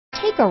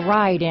Take a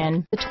ride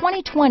in the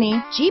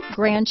 2020 Jeep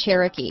Grand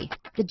Cherokee.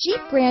 The Jeep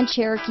Grand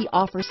Cherokee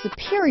offers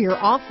superior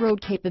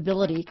off-road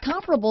capability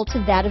comparable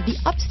to that of the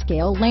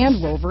upscale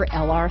Land Rover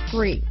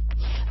LR3.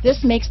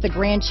 This makes the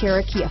Grand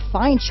Cherokee a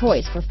fine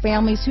choice for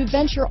families who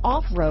venture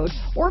off-road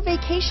or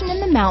vacation in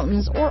the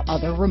mountains or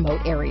other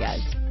remote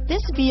areas.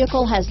 This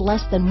vehicle has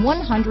less than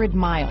 100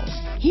 miles.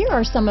 Here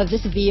are some of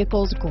this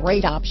vehicle's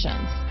great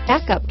options: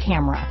 backup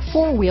camera,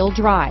 four-wheel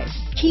drive,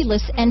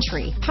 keyless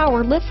entry,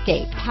 power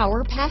liftgate,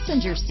 power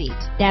passenger seat,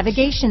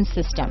 navigation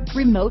system,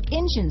 remote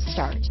engine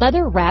start,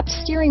 leather-wrapped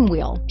steering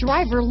wheel,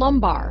 driver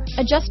lumbar,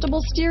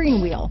 adjustable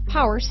steering wheel,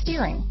 power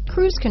steering,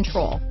 cruise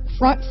control,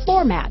 front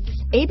floor mats,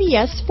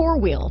 ABS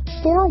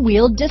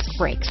four-wheel disc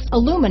brakes,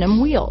 aluminum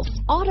wheels,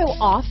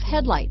 auto-off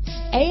headlights,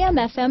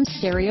 AM/FM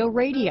stereo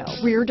radio,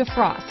 rear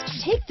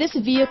defrost. Take this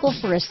vehicle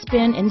for a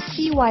spin and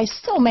see why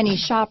so many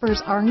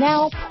shoppers are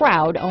now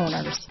proud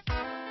owners.